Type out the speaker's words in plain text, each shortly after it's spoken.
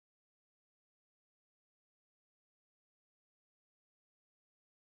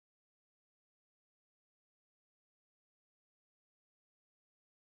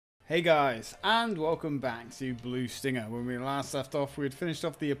Hey guys, and welcome back to Blue Stinger. When we last left off, we had finished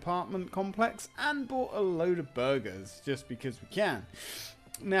off the apartment complex and bought a load of burgers, just because we can.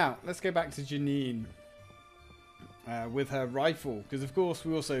 Now, let's go back to Janine with her rifle, because of course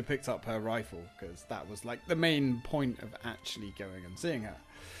we also picked up her rifle, because that was like the main point of actually going and seeing her.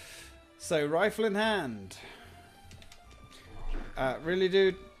 So, rifle in hand. Really,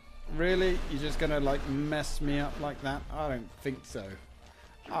 dude? Really? You're just gonna like mess me up like that? I don't think so.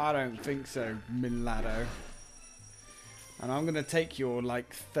 I don't think so, Milado. And I'm gonna take your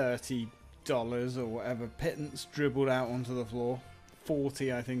like $30 or whatever pittance dribbled out onto the floor.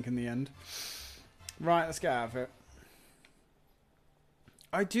 40, I think, in the end. Right, let's get out of it.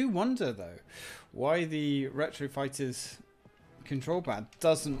 I do wonder though why the Retro Fighters control pad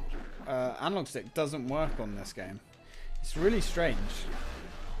doesn't, analog stick doesn't work on this game. It's really strange.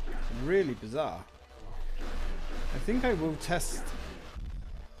 It's really bizarre. I think I will test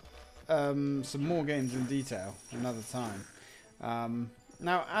some more games in detail another time.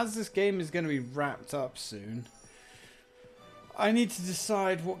 Now, as this game is going to be wrapped up soon, I need to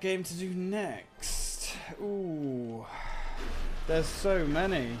decide what game to do next. Ooh, there's so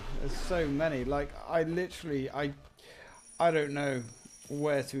many. There's so many. Like, I literally, I don't know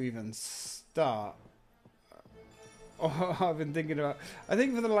where to even start. I've been thinking about, I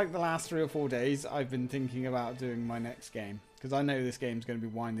think for the last 3 or 4 days, I've been thinking about doing my next game. Because I know this game's going to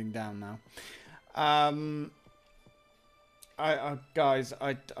be winding down now. Guys,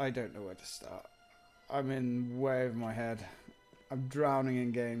 I don't know where to start. I'm in way over my head. I'm drowning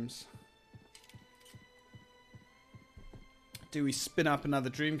in games. Do we spin up another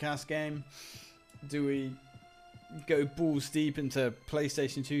Dreamcast game? Do we go balls deep into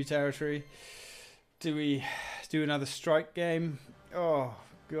PlayStation 2 territory? Do we do another Strike game? Oh,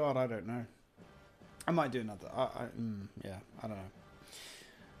 God, I don't know. I might do another. Yeah, I don't know.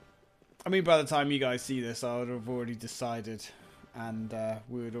 I mean, by the time you guys see this, I would have already decided, and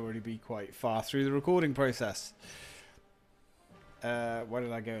we would already be quite far through the recording process. Why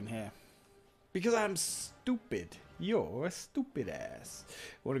did I go in here? Because I'm stupid. You're a stupid ass.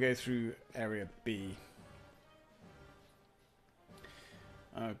 I want to go through area B.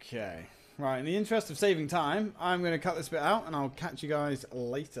 Okay. Right, in the interest of saving time, I'm going to cut this bit out, and I'll catch you guys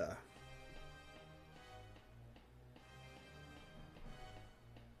later.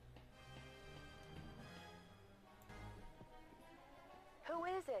 Who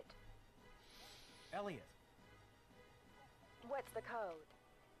is it? Elliot. What's the code?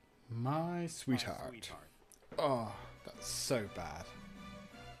 My sweetheart. Oh, that's so bad.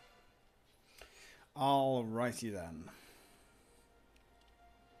 Alrighty then.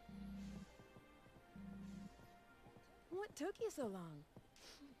 What took you so long?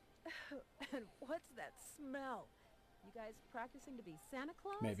 And what's that smell? You guys practicing to be Santa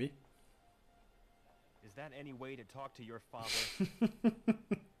Claus? Maybe. Is that any way to talk to your father?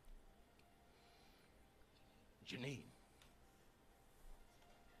 Janine.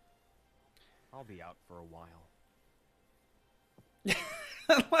 I'll be out for a while.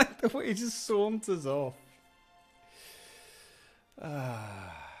 I like the way he just saunters off. Oh,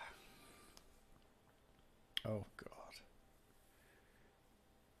 God.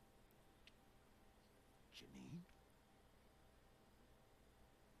 Janine?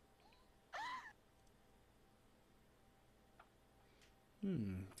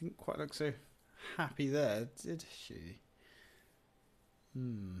 Didn't quite look so happy there, did she?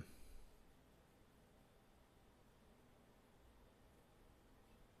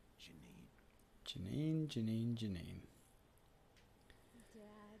 Janine.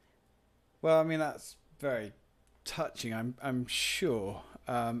 Dad. Well, I mean, that's very touching. I'm sure.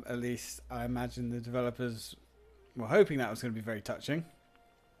 At least I imagine the developers were hoping that was going to be very touching.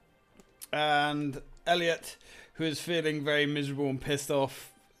 And Elliot, who is feeling very miserable and pissed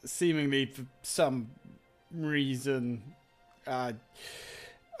off, seemingly for some reason, I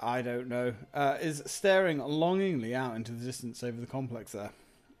don't know, is staring longingly out into the distance over the complex there.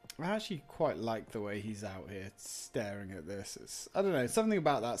 I actually quite like the way he's out here staring at this. I don't know, something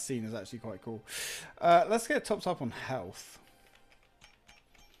about that scene is actually quite cool. Let's get topped up on health.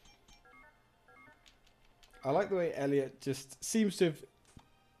 I like the way Elliot just seems to have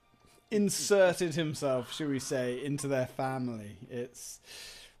inserted himself, shall we say, into their family. It's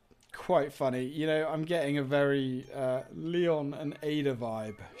quite funny. You know, I'm getting a very Leon and Ada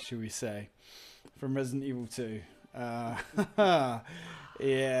vibe, shall we say, from Resident Evil 2.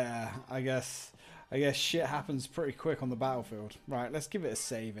 Yeah, I guess shit happens pretty quick on the battlefield. Right, let's give it a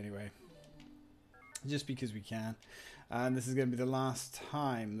save anyway. Just because we can. And this is going to be the last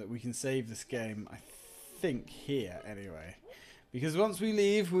time that we can save this game, I think, here anyway. Because once we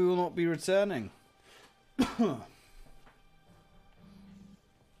leave, we will not be returning.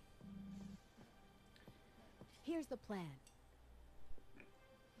 Here's the plan.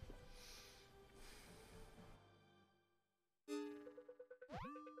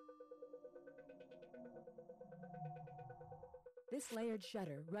 This layered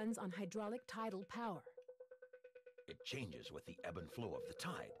shutter runs on hydraulic tidal power. It changes with the ebb and flow of the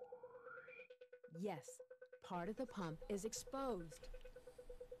tide. Yes, part of the pump is exposed.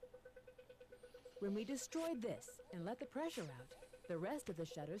 When we destroy this and let the pressure out, the rest of the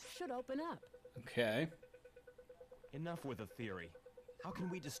shutters should open up. Okay. Enough with the theory. How can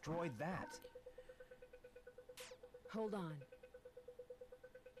we destroy that? Hold on.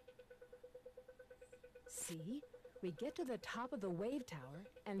 See? We get to the top of the wave tower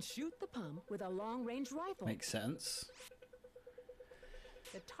and shoot the pump with a long-range rifle. Makes sense.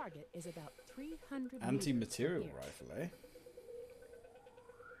 The target is about 300 Anti-material meters rifle, eh?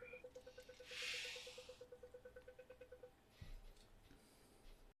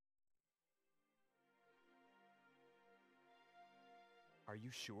 Are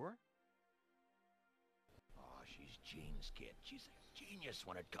you sure? Oh, she's Jean's kid. She's a genius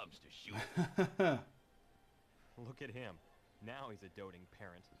when it comes to shooting. Look at him. Now he's a doting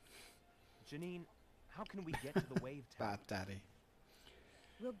parent. Janine, how can we get to the wave tower? Bad daddy.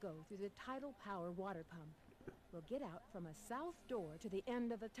 We'll go through the tidal power water pump. We'll get out from a south door to the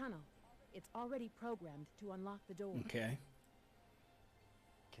end of the tunnel. It's already programmed to unlock the door. Okay.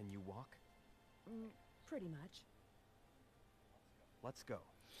 Can you walk? Pretty much. Let's go.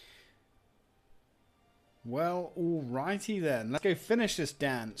 Well, alrighty then. Let's go finish this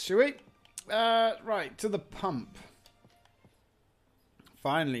dance, shall we? Right, to the pump.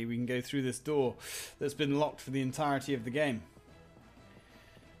 Finally, we can go through this door that's been locked for the entirety of the game.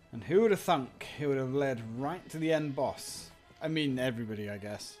 And who would have thunk it would have led right to the end boss? I mean, everybody, I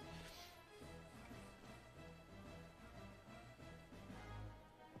guess.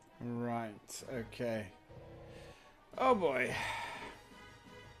 Right, okay. Oh boy.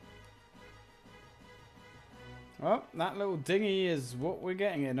 Well, that little dinghy is what we're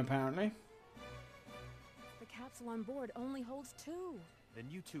getting in, apparently. The capsule on board only holds 2. Then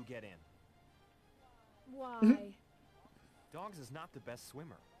you two get in. Why? Dogs is not the best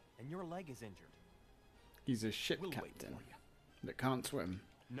swimmer, and your leg is injured. He's a ship We'll wait captain for you. that can't swim.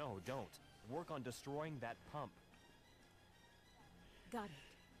 No, don't. Work on destroying that pump. Got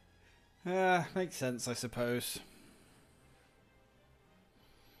it. Makes sense, I suppose.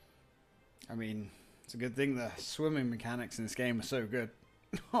 I mean, it's a good thing the swimming mechanics in this game are so good.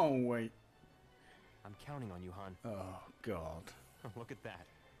 Oh, wait. I'm counting on you, hon. Oh, God. Look at that.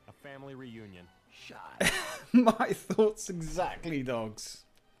 A family reunion. Shy. My thoughts exactly, dogs.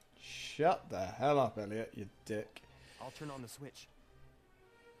 Shut the hell up, Elliot, you dick. I'll turn on the switch.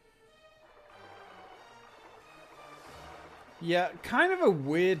 Yeah, kind of a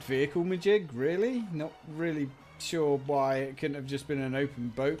weird vehicle majig, really. Not really sure why it couldn't have just been an open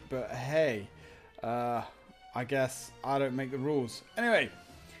boat, but hey. I guess I don't make the rules. Anyway,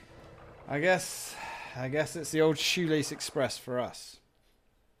 I guess it's the old Shoelace Express for us.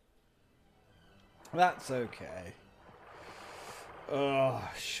 That's okay. Oh,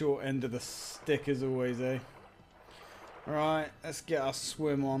 short end of the stick as always, eh? Alright, let's get our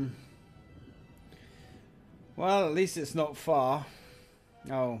swim on. Well, at least it's not far.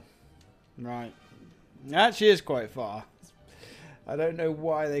 Oh, right. It actually is quite far. I don't know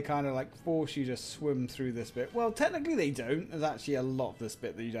why they kind of like force you to swim through this bit. Well, technically they don't. There's actually a lot of this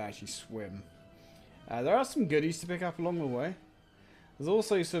bit that you don't actually swim. There are some goodies to pick up along the way. There's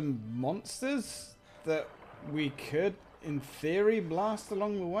also some monsters that we could, in theory, blast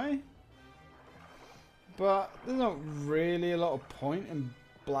along the way. But there's not really a lot of point in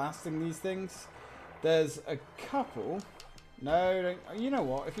blasting these things. There's a couple. No, don't, you know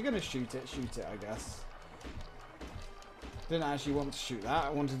what? If you're going to shoot it, I guess. Didn't actually want to shoot that. I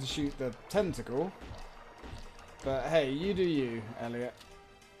wanted to shoot the tentacle. But hey, you do you, Elliot.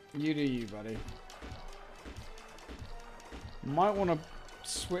 You do you, buddy. Might want to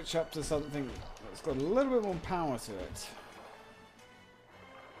switch up to something that's got a little bit more power to it.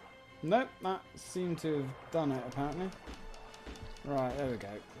 Nope, that seemed to have done it, apparently. Right, there we go.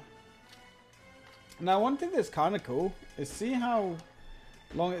 Now, one thing that's kind of cool is see how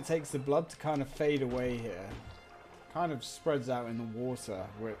long it takes the blood to kind of fade away here. Kind of spreads out in the water,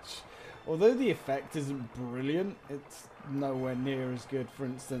 which, although the effect isn't brilliant, it's nowhere near as good, for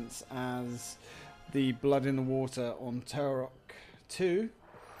instance, as the blood in the water on Turok 2.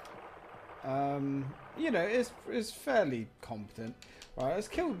 You know, it's fairly competent. Right, let's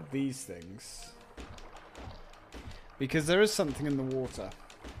kill these things. Because there is something in the water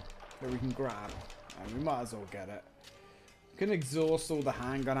that we can grab. And we might as well get it. We can exhaust all the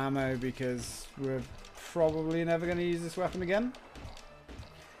handgun ammo because we're probably never going to use this weapon again.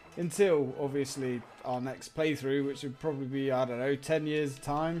 Until, obviously, our next playthrough, which would probably be, I don't know, 10 years'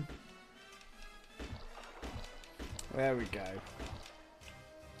 time. There we go.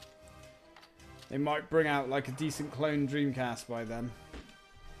 They might bring out, like, a decent clone Dreamcast by then.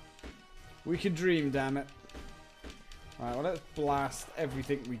 We could dream, damn it. Alright, well, let's blast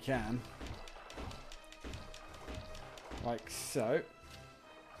everything we can. Like so.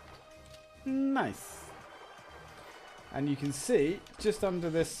 Nice. And you can see, just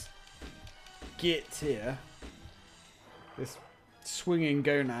under this git here, this swinging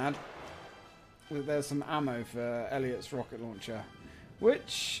gonad, that there's some ammo for Elliot's rocket launcher.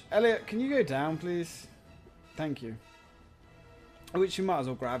 Which, Elliot, can you go down, please? Thank you. Which we might as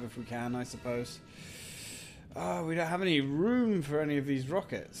well grab if we can, I suppose. Oh, we don't have any room for any of these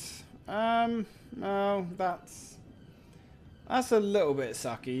rockets. No, that's a little bit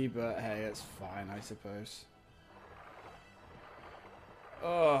sucky, but hey, it's fine, I suppose.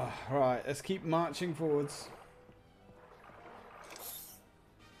 Oh, right, let's keep marching forwards.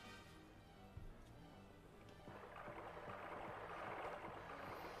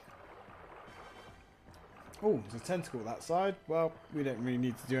 Oh, there's a tentacle that side. Well, we don't really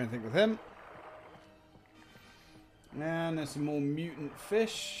need to do anything with him. And there's some more mutant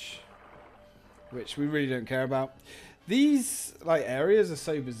fish, which we really don't care about. These like areas are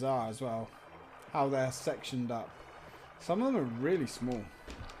so bizarre as well, how they're sectioned up. Some of them are really small,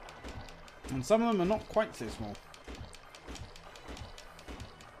 and some of them are not quite so small.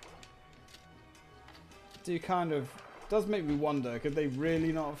 Do kind of does make me wonder, could they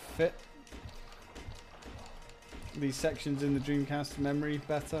really not fit these sections in the Dreamcast memory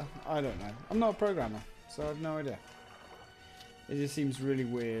better? I don't know. I'm not a programmer, so I have no idea. It just seems really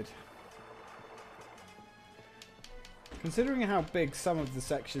weird. Considering how big some of the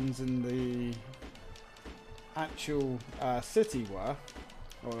sections in the actual city were,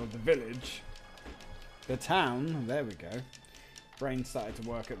 or the village, the town, there we go. Brain started to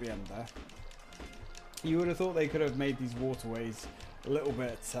work at the end there. You would have thought they could have made these waterways a little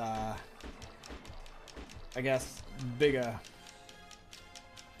bit, I guess, bigger,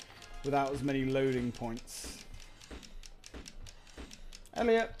 without as many loading points.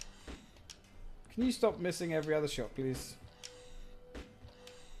 Elliot, can you stop missing every other shot, please?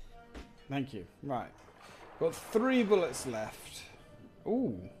 Thank you. Right. Got 3 bullets left.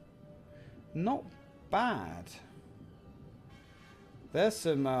 Ooh. Not bad. There's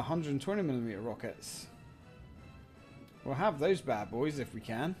some 120mm rockets. We'll have those bad boys if we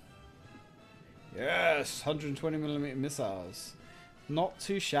can. Yes, 120mm missiles. Not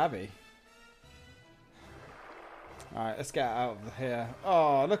too shabby. Alright, let's get out of here.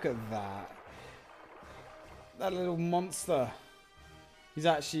 Oh, look at that. That little monster. He's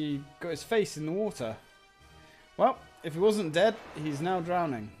actually got his face in the water. Well, if he wasn't dead, he's now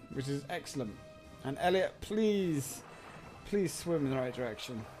drowning, which is excellent. And Elliot, please, please swim in the right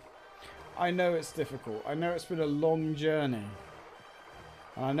direction. I know it's difficult. I know it's been a long journey.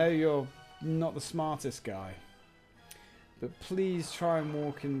 And I know you're not the smartest guy. But please try and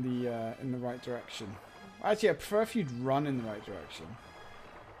walk in the right direction. Actually, I prefer if you'd run in the right direction.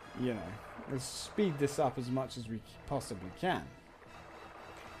 You know, let's speed this up as much as we possibly can.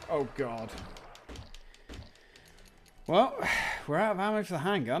 Oh, God. Well, we're out of ammo for the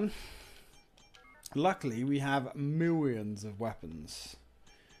handgun. Luckily, we have millions of weapons.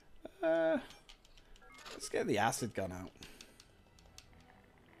 Let's get the acid gun out.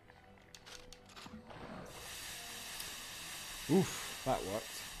 Oof, that worked.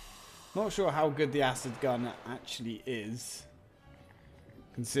 Not sure how good the acid gun actually is,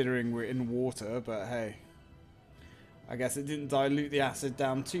 considering we're in water, but hey. I guess it didn't dilute the acid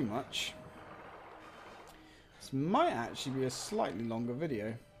down too much. This might actually be a slightly longer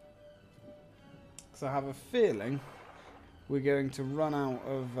video. Because I have a feeling we're going to run out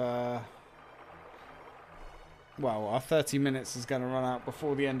of... well, our 30 minutes is going to run out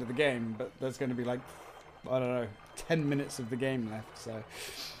before the end of the game, but there's going to be like, I don't know, 10 minutes of the game left, so...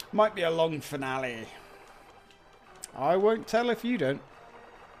 Might be a long finale. I won't tell if you don't.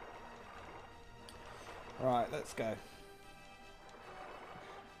 Right, let's go.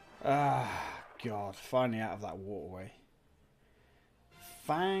 Ah, God. Finally out of that waterway.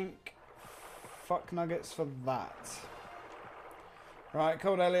 Thank fuck nuggets for that. Right,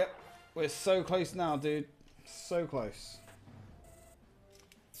 Cold Elliot. We're so close now, dude. So close.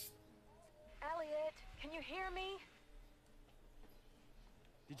 Elliot, can you hear me?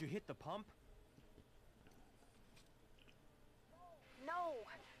 Did you hit the pump?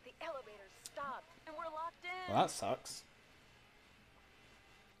 elevator's stopped, and we're locked in. Well, that sucks.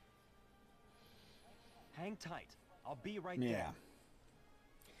 Hang tight. I'll be right Yeah. there.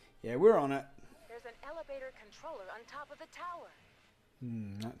 Yeah, we're on it. There's an elevator controller on top of the tower.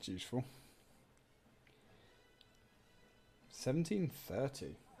 That's useful.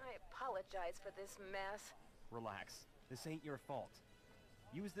 1730. I apologize for this mess. Relax. This ain't your fault.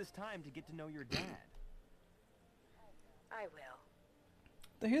 Use this time to get to know your dad. I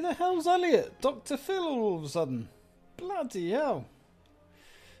will. Who the hell's Elliot? Dr. Phil all of a sudden. Bloody hell.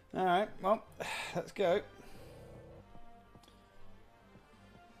 Alright, well, let's go.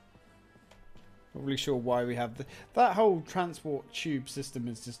 Not really sure why we have that whole transport tube system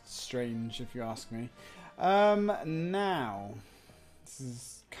is just strange, if you ask me. Now, this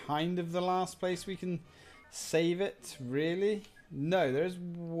is kind of the last place we can save it, really. No, there's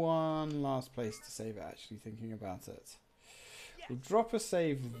one last place to save it, actually, thinking about it. We'll drop a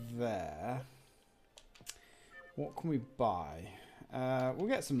save there. What can we buy? We'll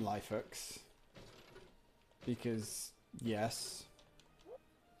get some life hooks. Because, yes.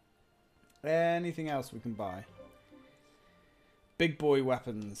 Anything else we can buy? Big boy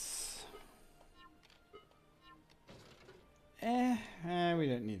weapons. We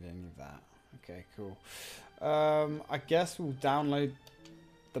don't need any of that. Okay, cool. I guess we'll download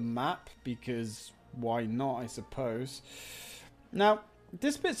the map because why not, I suppose. Now,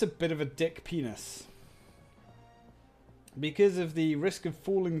 this bit's a bit of a dick penis. Because of the risk of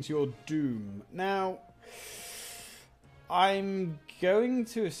falling to your doom. Now, I'm going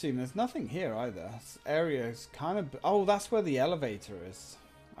to assume there's nothing here either. This area is kind of... Oh, that's where the elevator is.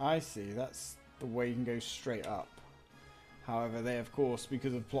 I see. That's the way you can go straight up. However, they, of course,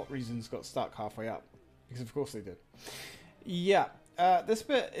 because of plot reasons, got stuck halfway up. Because, of course, they did. Yeah. This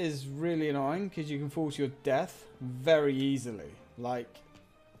bit is really annoying because you can fall to your death very easily. Like...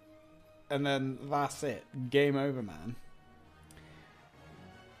 And then that's it. Game over, man.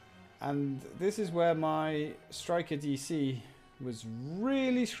 And this is where my Striker DC was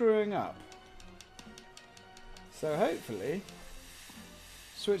really screwing up. So hopefully,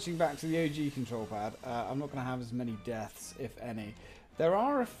 switching back to the OG control pad, I'm not going to have as many deaths, if any. There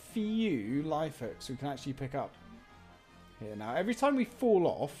are a few life hooks we can actually pick up here. Now, every time we fall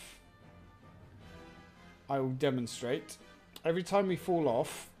off, I will demonstrate. Every time we fall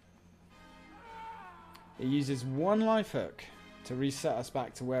off, it uses one life hook to reset us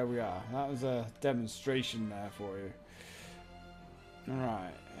back to where we are. That was a demonstration there for you.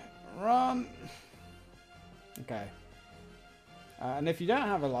 Alright. Run! Okay. And if you don't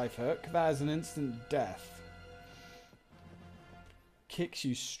have a life hook, that is an instant death. Kicks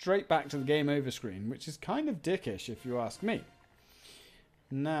you straight back to the game over screen, which is kind of dickish if you ask me.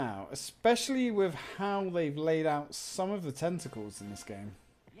 Now, especially with how they've laid out some of the tentacles in this game.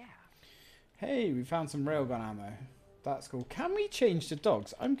 Yeah. Hey, we found some railgun ammo. That's cool. Can we change to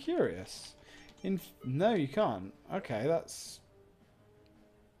dogs? I'm curious. No, you can't. Okay, that's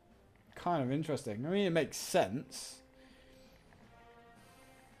kind of interesting. I mean, it makes sense.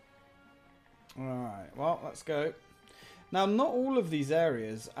 Alright, well, let's go. Now, not all of these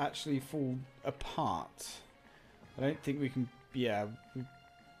areas actually fall apart. I don't think we can... Yeah, we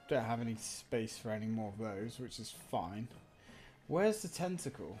don't have any space for any more of those, which is fine. Where's the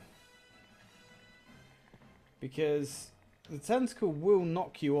tentacle? Because the tentacle will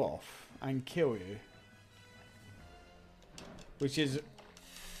knock you off and kill you. Which is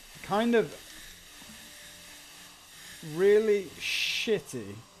kind of really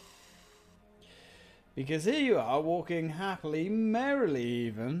shitty. Because here you are walking happily, merrily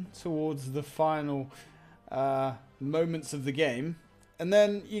even, towards the final moments of the game. And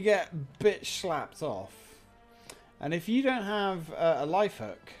then you get bitch slapped off. And if you don't have a life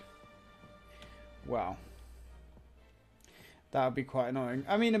hook, well... that would be quite annoying.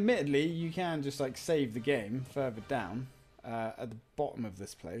 I mean, admittedly, you can just like save the game further down at the bottom of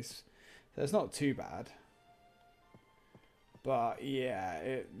this place. So it's not too bad. But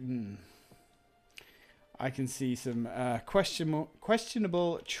yeah, I can see some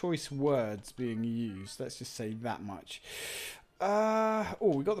questionable choice words being used. Let's just say that much. Oh,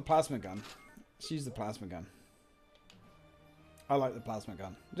 we got the plasma gun. Let's use the plasma gun. I like the plasma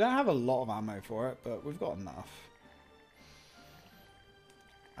gun. We don't have a lot of ammo for it, but we've got enough.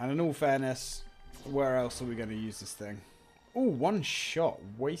 And in all fairness, where else are we going to use this thing? Oh, one shot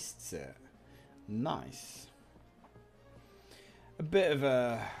wastes it. Nice. A bit of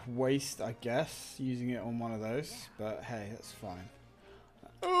a waste, I guess, using it on one of those. But hey, that's fine.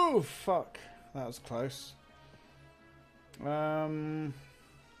 Oh, fuck. That was close.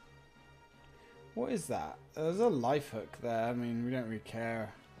 What is that? There's a life hook there. I mean, we don't really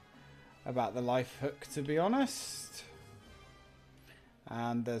care about the life hook, to be honest.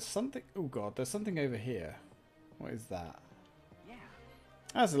 And there's something... Oh, God. There's something over here. What is that? Yeah.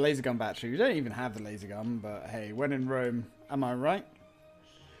 That's a laser gun battery. We don't even have the laser gun, but hey, when in Rome, am I right?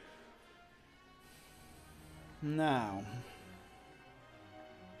 Now,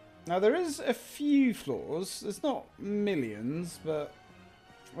 there is a few floors. There's not millions, but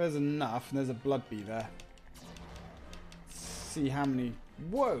there's enough. And there's a blood bee there. Let's see how many...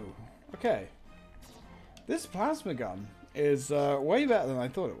 Whoa! Okay. This plasma gun is way better than I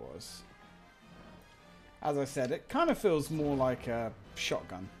thought it was. As I said, it kind of feels more like a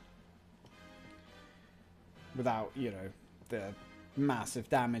shotgun. Without, you know, the massive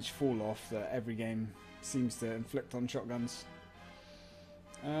damage fall off that every game seems to inflict on shotguns.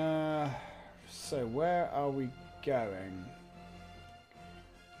 So where are we going?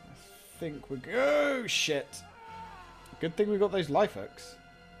 I think we're... Oh, shit! Good thing we got those life hooks.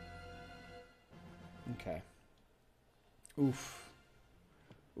 Okay. Oof.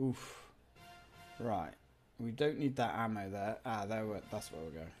 Oof. Right. We don't need that ammo there. Ah, that's where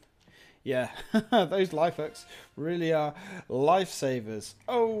we're going. Yeah, those life hooks really are lifesavers.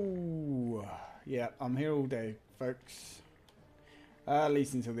 Oh! Yeah, I'm here all day, folks. At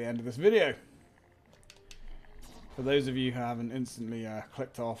least until the end of this video. For those of you who haven't instantly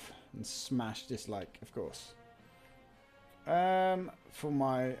clicked off and smashed dislike, of course. For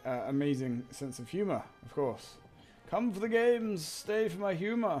my amazing sense of humour, of course. Come for the games, stay for my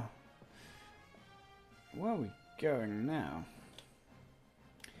humour. Where are we going now?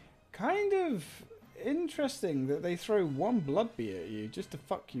 Kind of interesting that they throw one blood bee at you just to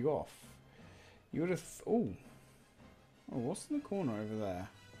fuck you off. You would have... Oh, what's in the corner over there?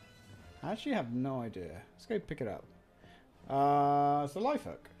 I actually have no idea. Let's go pick it up. It's a life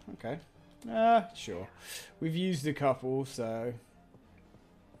hook. Okay. Sure. We've used a couple, so...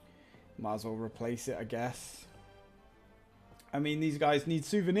 Might as well replace it, I guess. I mean, these guys need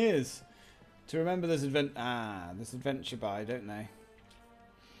souvenirs to remember this this adventure by, don't they?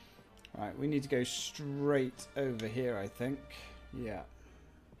 Right, we need to go straight over here, I think. Yeah.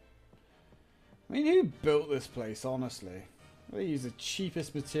 I mean, who built this place, honestly? They use the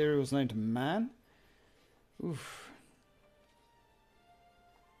cheapest materials known to man? Oof.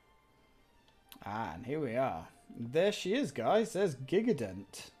 Ah, and here we are. There she is, guys. There's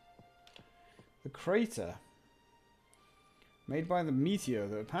Gigadent. The crater. Made by the meteor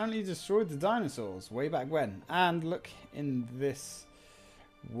that apparently destroyed the dinosaurs way back when. And look in this...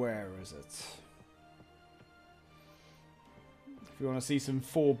 Where is it? If you want to see some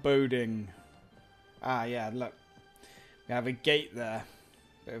foreboding... Ah, yeah, look. We have a gate there.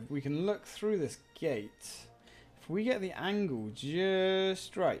 But if we can look through this gate... If we get the angle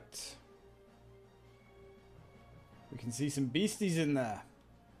just right... We can see some beasties in there.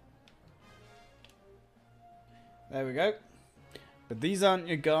 There we go. But these aren't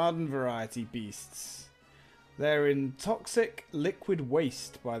your garden variety beasts. They're in toxic liquid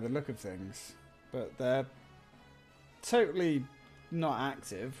waste by the look of things. But they're totally not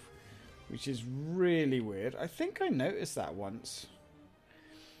active, which is really weird. I think I noticed that once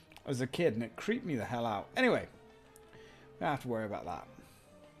as a kid and it creeped me the hell out. Anyway, we don't have to worry about that.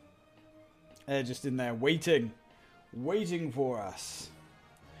 They're just in there waiting for us.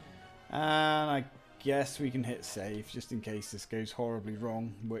 And I guess we can hit save just in case this goes horribly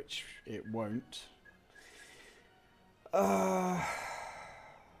wrong, which it won't.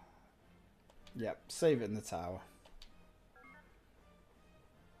 Yep, save it in the tower.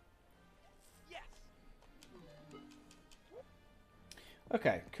 Yes.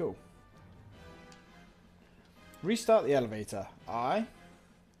 Okay, cool. Restart the elevator. Aye.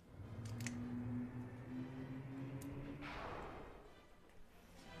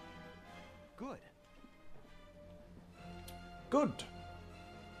 Good. Good.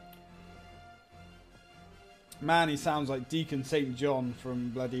 Man, he sounds like Deacon St. John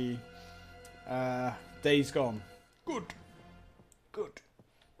from bloody Days Gone. Good. Good.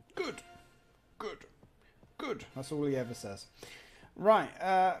 Good. Good. Good. That's all he ever says. Right,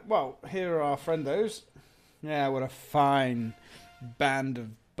 well, here are our friendos. Yeah, what a fine band of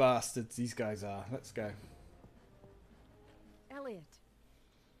bastards these guys are. Let's go. Elliot.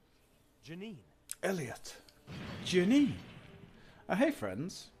 Janine. Elliot. Janine. Hey,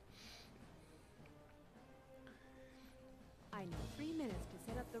 friends. I need 3 minutes to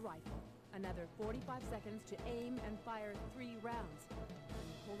set up the rifle. Another 45 seconds to aim and fire 3 rounds. Can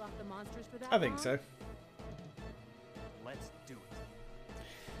you hold off the monsters for that I think long? so. Let's do it.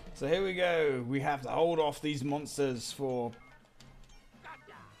 So here we go. We have to hold off these monsters for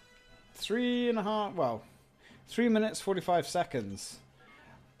 3 minutes 45 seconds.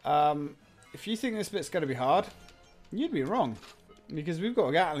 If you think this bit's going to be hard, you'd be wrong. Because we've got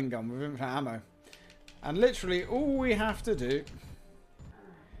a Gatling gun with infinite ammo. And literally all we have to do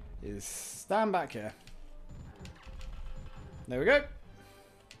is stand back here. There we go.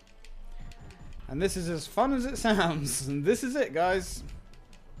 And this is as fun as it sounds. And this is it, guys.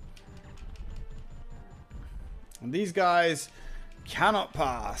 And these guys cannot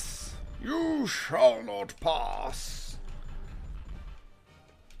pass. You shall not pass.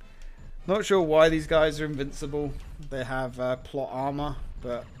 Not sure why these guys are invincible. They have plot armor,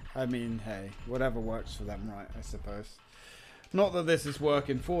 but I mean, hey, whatever works for them, right, I suppose. Not that this is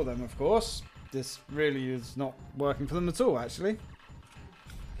working for them, of course. This really is not working for them at all, actually.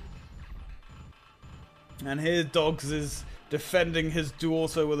 And here Dogs is defending his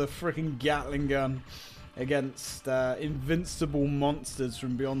daughter with a freaking Gatling gun against invincible monsters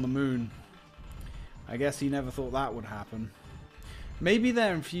from beyond the moon. I guess he never thought that would happen. Maybe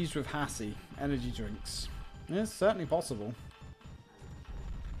they're infused with Hassie energy drinks. Yeah, it's certainly possible.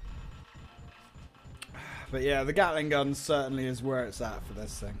 But yeah, the Gatling gun certainly is where it's at for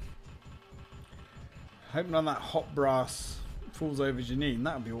this thing. Hoping on that hot brass falls over Janine.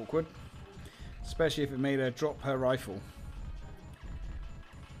 That would be awkward. Especially if it made her drop her rifle.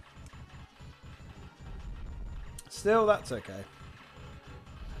 Still, that's okay.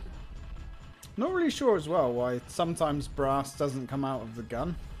 Not really sure as well why sometimes brass doesn't come out of the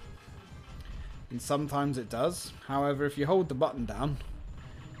gun. And sometimes it does. However, if you hold the button down,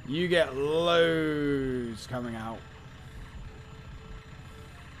 you get loads coming out.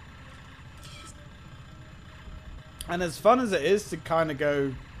 And as fun as it is to kind of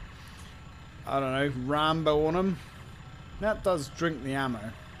go, I don't know, Rambo on them, that does drink the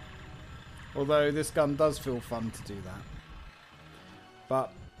ammo. Although this gun does feel fun to do that.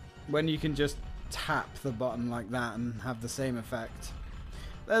 But when you can just tap the button like that and have the same effect,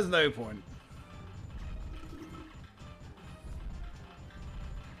 there's no point.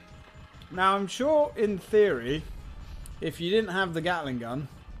 Now I'm sure in theory, if you didn't have the Gatling gun,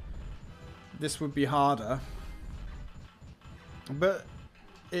 this would be harder. But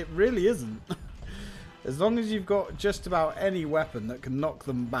it really isn't. As long as you've got just about any weapon that can knock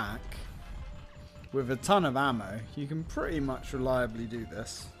them back with a ton of ammo, you can pretty much reliably do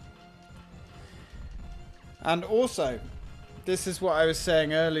this. And also, this is what I was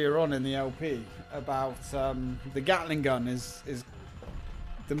saying earlier on in the LP about the Gatling gun is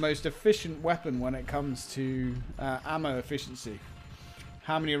the most efficient weapon when it comes to ammo efficiency.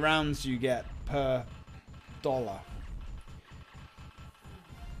 How many rounds you get per dollar.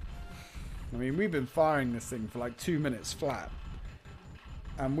 I mean, we've been firing this thing for like 2 minutes flat.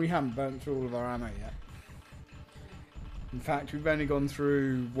 And we haven't burnt through all of our ammo yet. In fact, we've only gone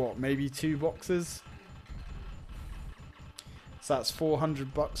through, what, maybe 2 boxes? So that's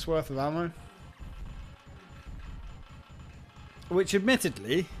 $400 worth of ammo. Which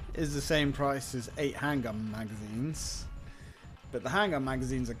admittedly is the same price as 8 handgun magazines. But the handgun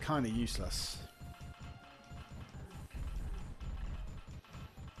magazines are kind of useless.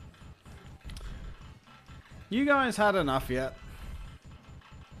 You guys had enough yet?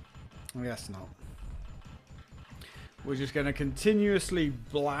 I guess not. We're just going to continuously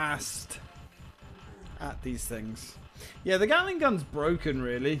blast at these things. Yeah, the Gatling gun's broken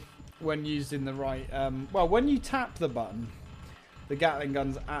really when used in the right... well, when you tap the button, the Gatling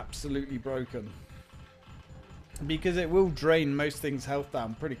gun's absolutely broken. Because it will drain most things' health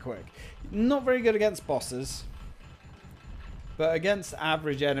down pretty quick. Not very good against bosses. But against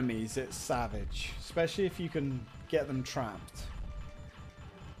average enemies, it's savage. Especially if you can get them trapped.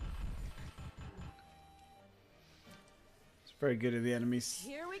 It's very good at the enemies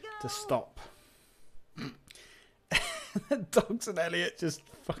to stop. Dogs and Elliot just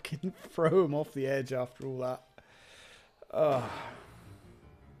fucking throw him off the edge after all that. Ugh.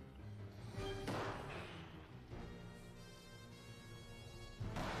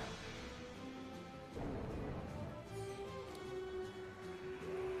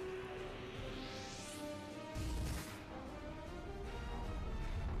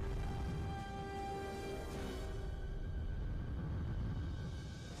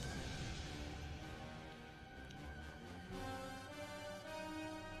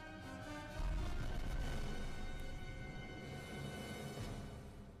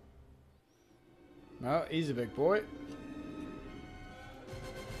 No, he's a big boy.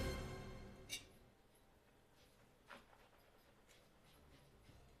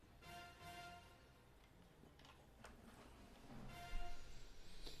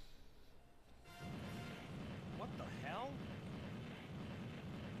 What the hell?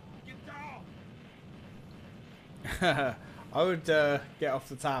 Get down! I would get off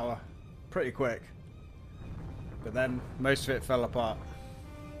the tower pretty quick. But then most of it fell apart.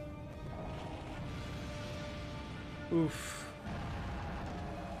 Oof.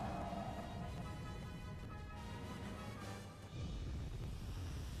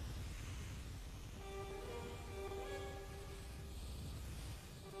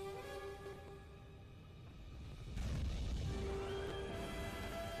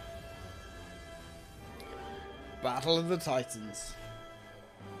 Battle of the Titans.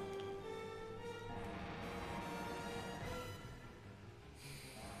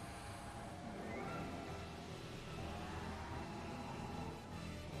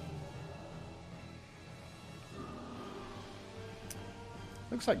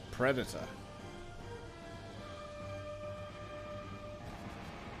 Looks like Predator.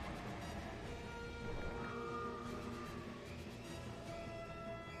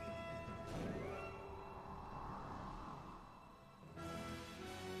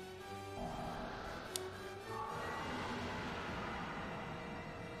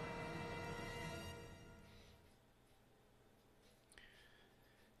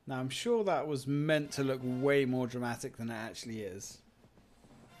 Now, I'm sure that was meant to look way more dramatic than it actually is.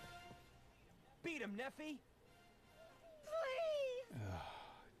 Beat him, Neffy! Please!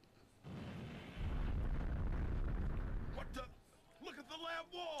 What the? Look at the lab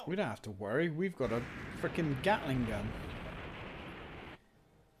wall! We don't have to worry. We've got a freaking Gatling gun.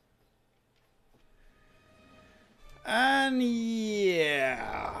 And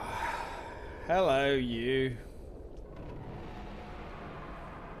yeah. Hello, you.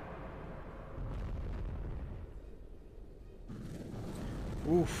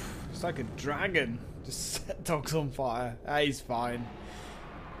 Oof, it's like a dragon. Just set Dogs on fire. He's fine.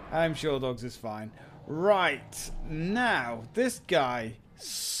 I'm sure Dogs is fine. Right, now, this guy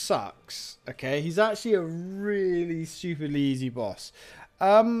sucks. Okay, he's actually a really stupidly easy boss.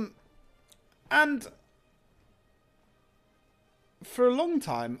 And for a long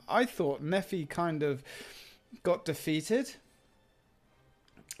time, I thought Neffy kind of got defeated.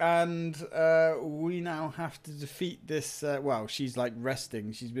 And we now have to defeat this. Well, she's like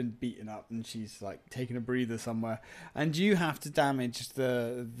resting. She's been beaten up and she's like taking a breather somewhere. And you have to damage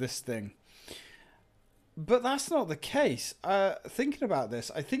this thing. But that's not the case. Thinking about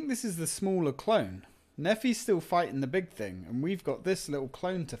this, I think this is the smaller clone. Neffy's still fighting the big thing. And we've got this little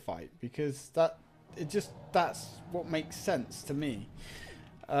clone to fight. Because that's what makes sense to me.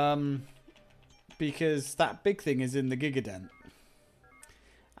 Because that big thing is in the Gigadent.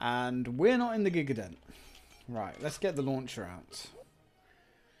 And we're not in the Gigadent. Right, let's get the launcher out.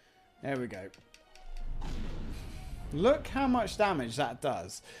 There we go. Look how much damage that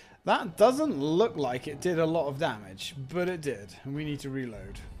does. That doesn't look like it did a lot of damage, but it did. And we need to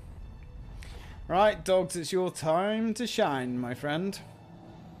reload. Right, Dogs, it's your time to shine, my friend.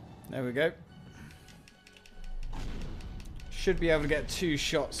 There we go. Should be able to get 2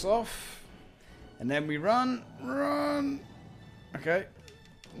 shots off. And then we run. Run. Okay.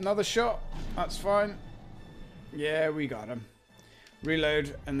 Another shot. That's fine. Yeah, we got him.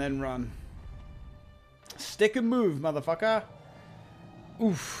 Reload and then run. Stick and move, motherfucker.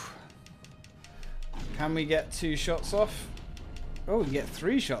 Oof. Can we get 2 shots off? Oh, we get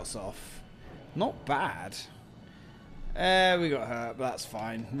 3 shots off. Not bad. We got hurt, but that's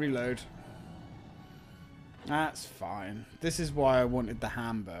fine. Reload. That's fine. This is why I wanted the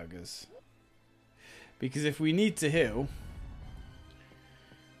hamburgers. Because if we need to heal,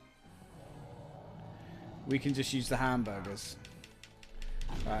 we can just use the hamburgers.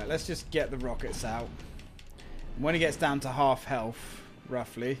 Alright, let's just get the rockets out. When he gets down to half health,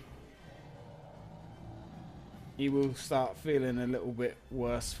 roughly, he will start feeling a little bit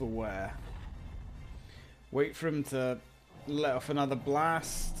worse for wear. Wait for him to let off another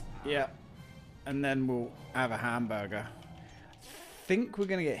blast. Yep. And then we'll have a hamburger. I think we're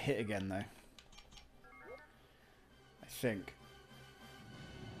going to get hit again, though. I think.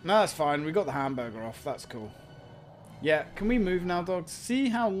 No, that's fine. We got the hamburger off. That's cool. Yeah, can we move now, Dogs? See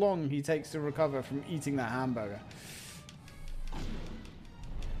how long he takes to recover from eating that hamburger.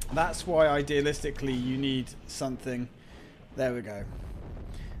 That's why, idealistically, you need something. There we go.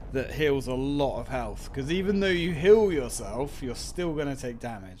 That heals a lot of health. Because even though you heal yourself, you're still going to take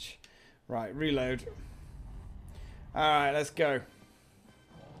damage. Right, reload. Alright, let's go.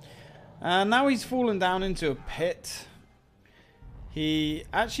 And now he's fallen down into a pit. He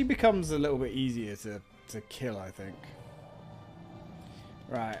actually becomes a little bit easier to kill, I think.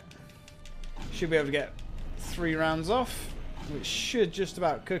 Right. Should be able to get 3 rounds off, which should just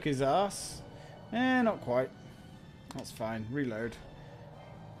about cook his ass. Not quite. That's fine. Reload.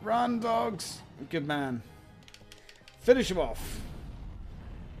 Run, Dogs. Good man. Finish him off.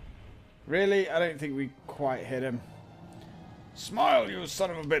 Really? I don't think we quite hit him. Smile, you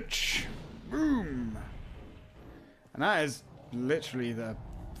son of a bitch. Boom. And that is literally the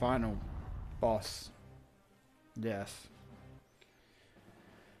final boss. Yes.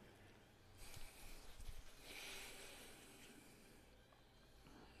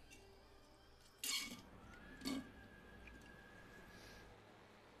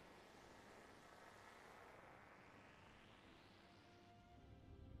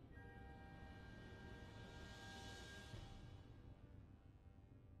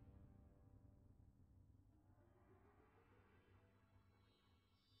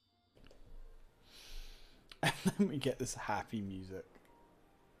 And then we get this happy music.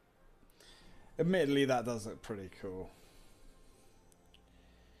 Admittedly, that does look pretty cool.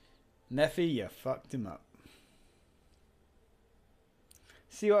 Neffy, you fucked him up.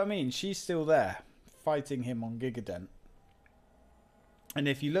 See what I mean? She's still there, fighting him on Gigadent. And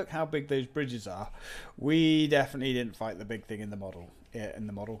if you look how big those bridges are, we definitely didn't fight the big thing in the model. Yeah, in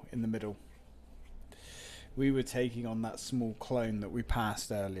the middle. We were taking on that small clone that we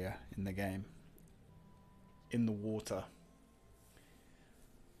passed earlier in the game. In the water.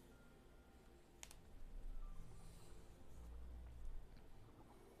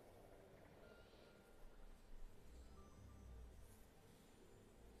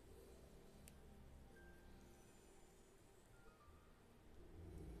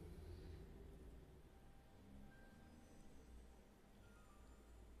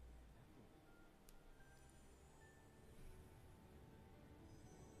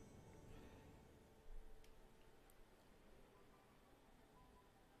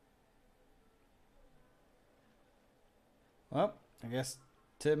 Well, I guess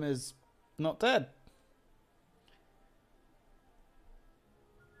Tim is not dead.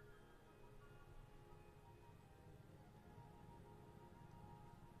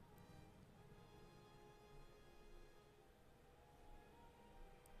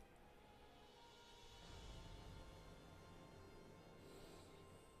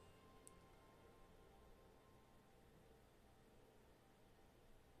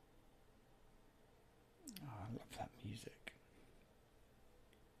 Oh, I love that music.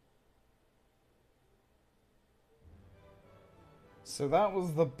 So that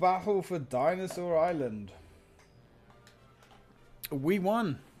was the battle for Dinosaur Island. We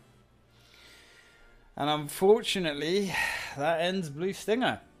won. And unfortunately, that ends Blue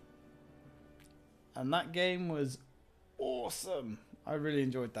Stinger. And that game was awesome. I really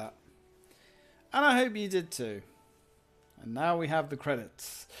enjoyed that. And I hope you did too. And now we have the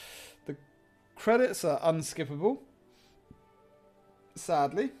credits. The credits are unskippable.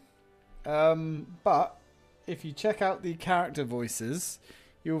 Sadly. But if you check out the character voices,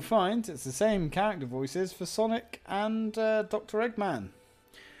 you'll find it's the same character voices for Sonic and Dr. Eggman,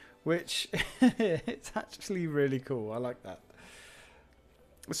 which it's actually really cool. I like that,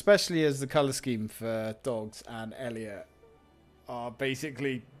 especially as the color scheme for Dogs and Elliot are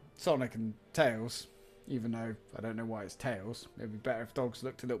basically Sonic and Tails, even though I don't know why it's Tails. It'd be better if Dogs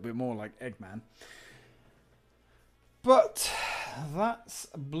looked a little bit more like Eggman. But that's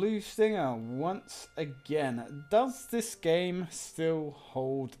Blue Stinger once again. Does this game still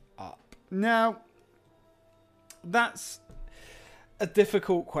hold up? Now, that's a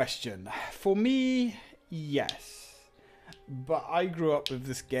difficult question. For me, yes. But I grew up with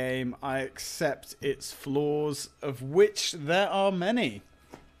this game. I accept its flaws, of which there are many.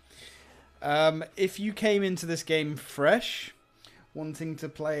 If you came into this game fresh, wanting to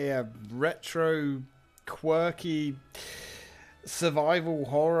play a retro, quirky survival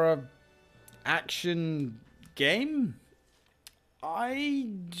horror action game, I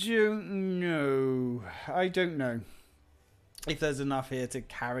don't know if there's enough here to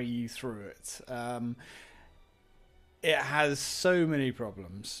carry you through it. It has so many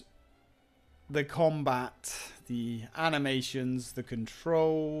problems. The combat, the animations, the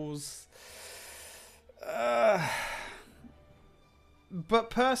controls. But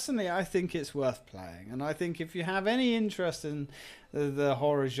personally, I think it's worth playing. And I think if you have any interest in the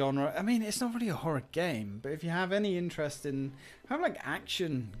horror genre, I mean, it's not really a horror game, but if you have any interest in kind of like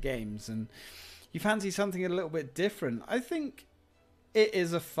action games and you fancy something a little bit different, I think it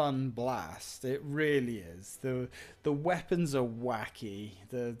is a fun blast. It really is. The weapons are wacky.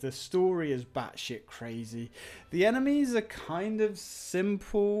 The story is batshit crazy. The enemies are kind of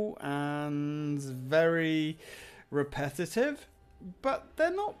simple and very repetitive, but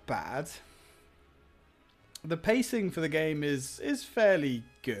they're not bad. The pacing for the game is fairly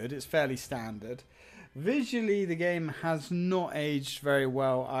good. It's fairly standard. Visually, the game has not aged very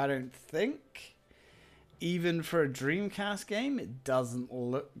well, I don't think. even for a Dreamcast game, it doesn't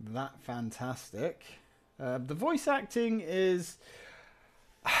look that fantastic. The voice acting is...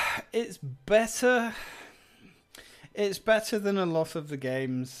 It's better. It's better than a lot of the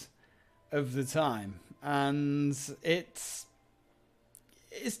games of the time. And its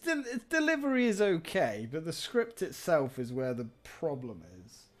delivery is okay, but the script itself is where the problem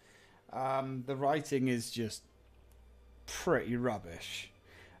is. The writing is just pretty rubbish.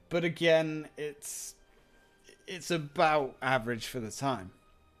 But again, it's about average for the time.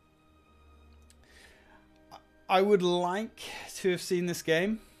 I would like to have seen this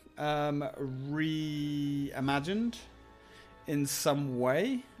game reimagined in some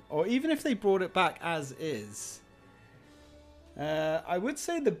way, or even if they brought it back as is. I would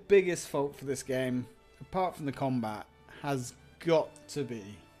say the biggest fault for this game, apart from the combat, has got to be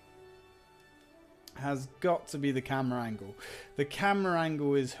the camera angle. The camera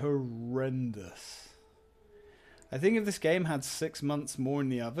angle is horrendous. I think if this game had 6 months more in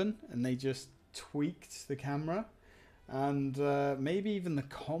the oven and they just tweaked the camera and maybe even the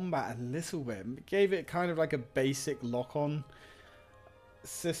combat a little bit, gave it kind of like a basic lock-on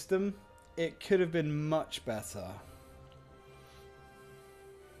system, it could have been much better.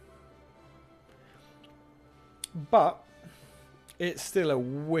 But it's still a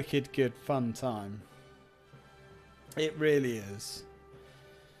wicked good fun time. It really is.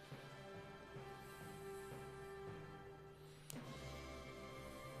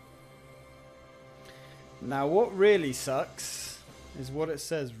 Now, what really sucks is what it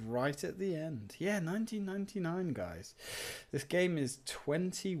says right at the end. Yeah, 1999, guys. This game is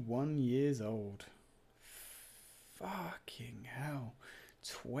 21 years old. Fucking hell.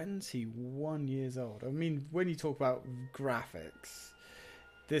 21 years old. I mean, when you talk about graphics,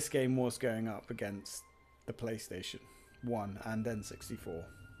 this game was going up against the PlayStation 1 and N64.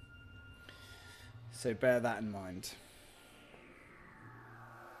 So bear that in mind.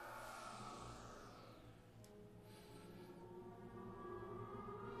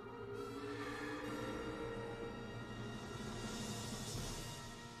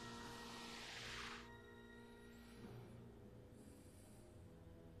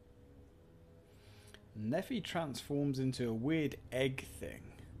 Neffy transforms into a weird egg thing.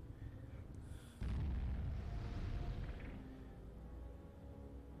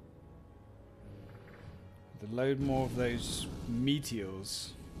 To load more of those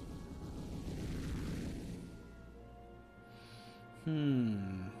meteors.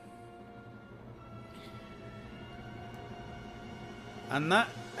 And that...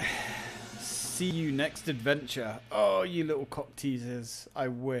 See you next adventure. Oh, you little cock teasers. I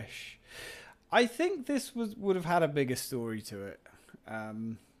wish. I think this would have had a bigger story to it.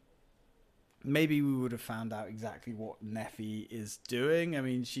 Maybe we would have found out exactly what Neffy is doing. I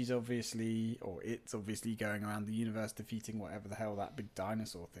mean, she's obviously, or it's obviously going around the universe defeating whatever the hell that big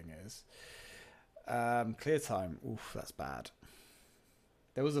dinosaur thing is. Clear time. Oof, that's bad.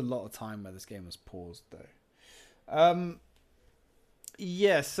 There was a lot of time where this game was paused, though.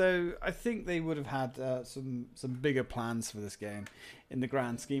 Yeah, so I think they would have had some bigger plans for this game in the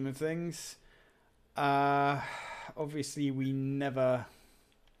grand scheme of things. Obviously we never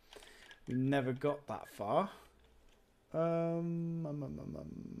got that far. I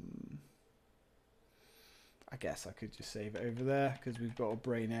guess I could just save it over there because we've got a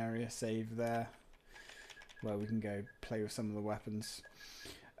brain area save there where we can go play with some of the weapons.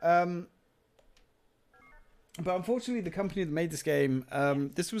 But unfortunately the company that made this game,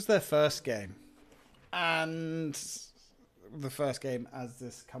 this was their first game, and the first game as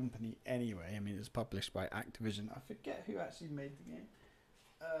this company anyway. I mean, it was published by Activision. I forget who actually made the game.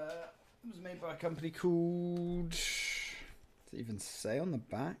 It was made by a company called... Does it even say on the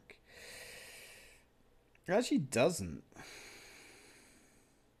back? It actually doesn't.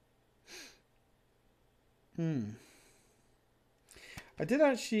 I did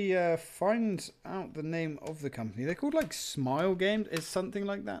actually find out the name of the company. They're called like Smile Games. It's something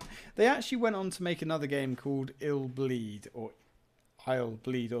like that. They actually went on to make another game called I'll Bleed or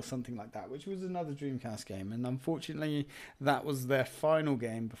something like that, which was another Dreamcast game. And unfortunately, that was their final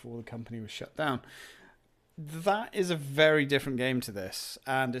game before the company was shut down. That is a very different game to this.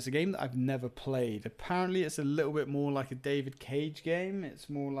 And it's a game that I've never played. Apparently, it's a little bit more like a David Cage game. It's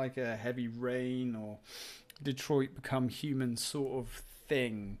more like a Heavy Rain or Detroit Become Human sort of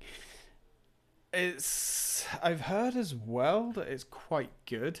thing. I've heard as well that it's quite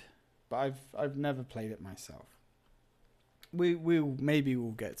good, but I've never played it myself. Maybe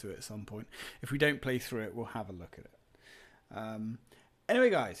we'll get to it at some point. If we don't play through it, we'll have a look at it. Anyway,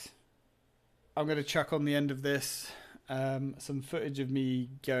 guys, I'm going to chuck on the end of this some footage of me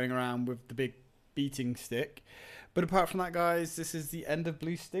going around with the big beating stick. But apart from that, guys, this is the end of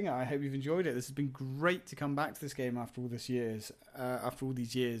Blue Stinger. I hope you've enjoyed it. This has been great to come back to this game after all these years,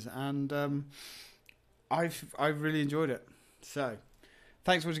 and I've really enjoyed it. So,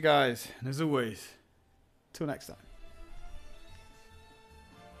 thanks for watching, guys, and as always, till next time.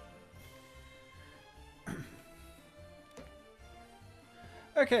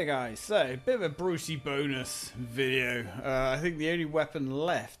 Okay, guys, so a bit of a Brucey bonus video. I think the only weapon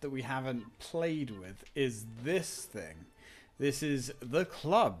left that we haven't played with is this thing. This is the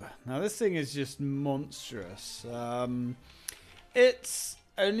club. Now, this thing is just monstrous. It's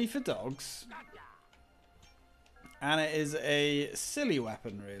only for dogs, and it is a silly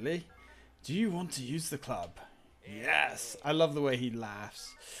weapon, really. Do you want to use the club? Yes! I love the way he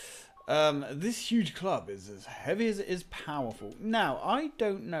laughs. This huge club is as heavy as it is powerful. Now, I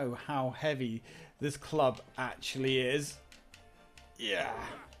don't know how heavy this club actually is. Yeah.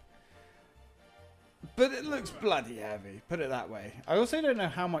 But it looks bloody heavy, put it that way. I also don't know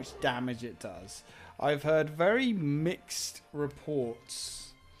how much damage it does. I've heard very mixed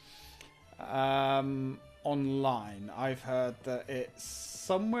reports online. I've heard that it's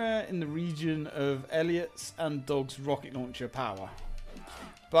somewhere in the region of Elliot's and Dog's rocket launcher power.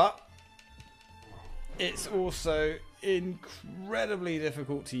 But it's also incredibly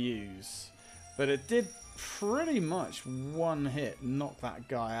difficult to use. But it did pretty much one hit knock that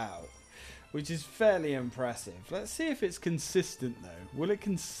guy out, which is fairly impressive. Let's see if it's consistent, though. Will it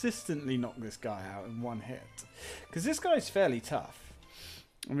consistently knock this guy out in one hit? Because this guy's fairly tough.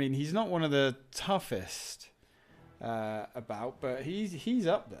 I mean, he's not one of the toughest about, but he's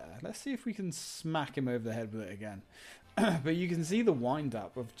up there. Let's see if we can smack him over the head with it again. But you can see the wind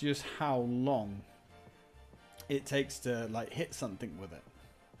up of just how long it takes to like hit something with it.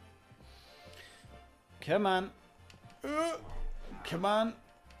 Come on. Come on.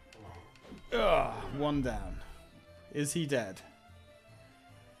 One down. Is he dead?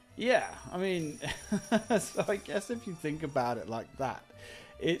 Yeah, I mean, so I guess if you think about it like that,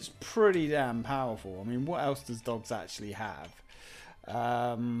 it's pretty damn powerful. I mean, what else does dogs actually have?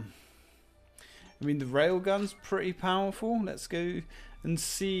 I mean, the railgun's pretty powerful. Let's go and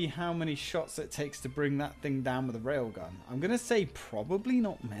see how many shots it takes to bring that thing down with a railgun. I'm going to say probably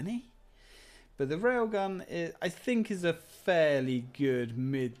not many. But the railgun, I think, is a fairly good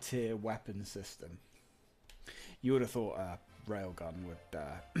mid-tier weapon system. You would have thought a railgun would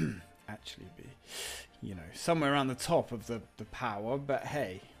actually be, you know, somewhere around the top of the power. But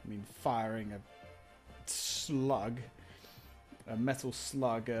hey, I mean, firing a slug, a metal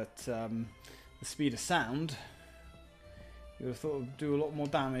slug at the speed of sound, you would have thought it would do a lot more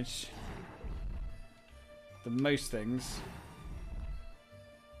damage than most things.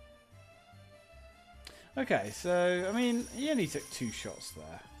 Okay, so, I mean, he only took 2 shots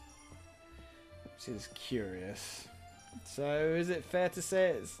there, which is curious. So, is it fair to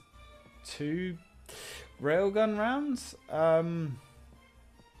say it's 2 railgun rounds? I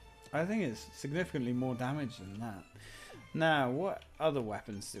think it's significantly more damage than that. Now, what other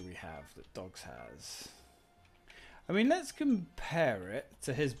weapons do we have that Dogs has? I mean, let's compare it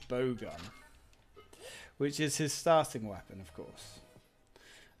to his bowgun, which is his starting weapon, of course.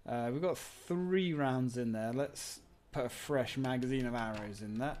 We've got 3 rounds in there. Let's put a fresh magazine of arrows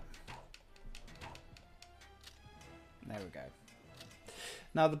in that. There we go.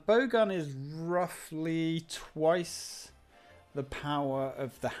 Now, the bowgun is roughly twice the power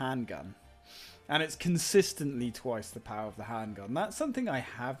of the handgun. And it's consistently twice the power of the handgun. That's something I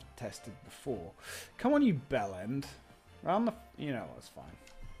have tested before. Come on, you bell end. Round the... You know, it's fine.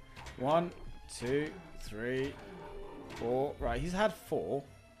 1, 2, 3, 4. Right, he's had 4.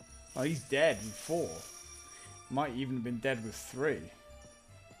 Oh, he's dead with 4. Might even have been dead with 3.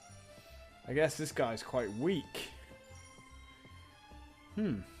 I guess this guy's quite weak.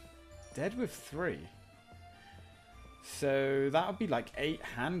 Dead with 3. So that would be like 8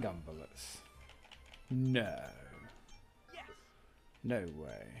 handgun bullets. No. No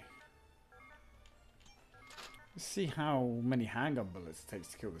way. Let's see how many handgun bullets it takes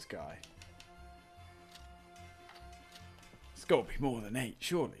to kill this guy. It's got to be more than 8,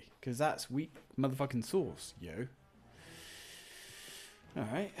 surely. Because that's weak motherfucking sauce, yo.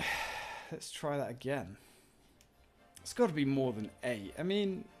 Alright. Let's try that again. It's got to be more than 8. I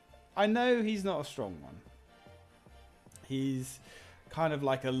mean, I know he's not a strong one. He's kind of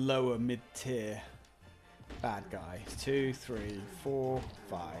like a lower mid-tier bad guy. 2, 3, 4,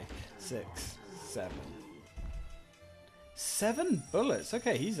 5, 6, 7. 7 bullets.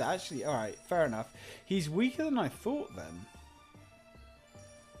 Okay, he's actually... Alright, fair enough. He's weaker than I thought then.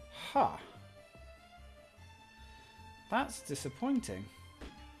 Huh. That's disappointing.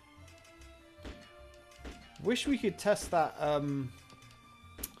 Wish we could test that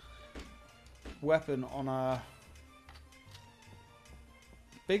weapon on a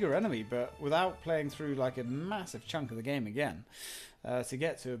bigger enemy, but without playing through like a massive chunk of the game again. To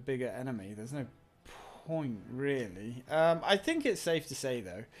get to a bigger enemy, there's no point really. I think it's safe to say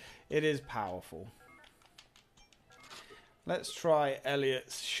though, it is powerful. Let's try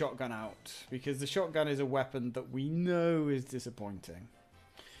Elliot's shotgun out, because the shotgun is a weapon that we know is disappointing.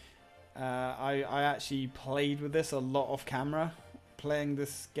 I actually played with this a lot off camera, playing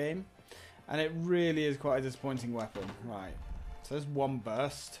this game, and it really is quite a disappointing weapon. Right, so there's 1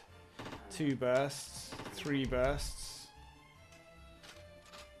 burst, 2 bursts, 3 bursts.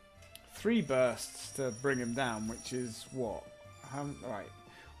 3 bursts to bring him down, which is what? Right,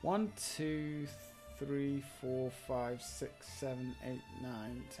 1, 2, 3, 4, 5, 6, 7, 8,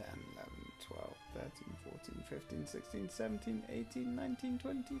 9, 10, 11, 12, 13, 14, 15, 16, 17, 18, 19,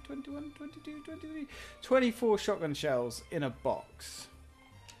 20, 21, 22, 23, 24 shotgun shells in a box.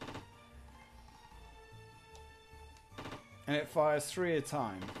 And it fires 3 at a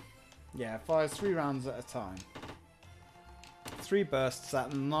time. Yeah, it fires 3 rounds at a time. 3 bursts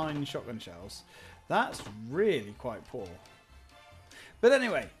at 9 shotgun shells. That's really quite poor. But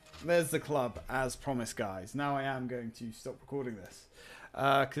anyway, there's the club as promised, guys. Now I am going to stop recording this,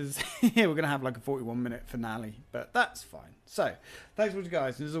 because we're going to have like a 41-minute finale, but that's fine. So, thanks for watching,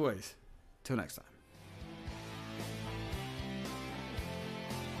 guys, and as always, till next time.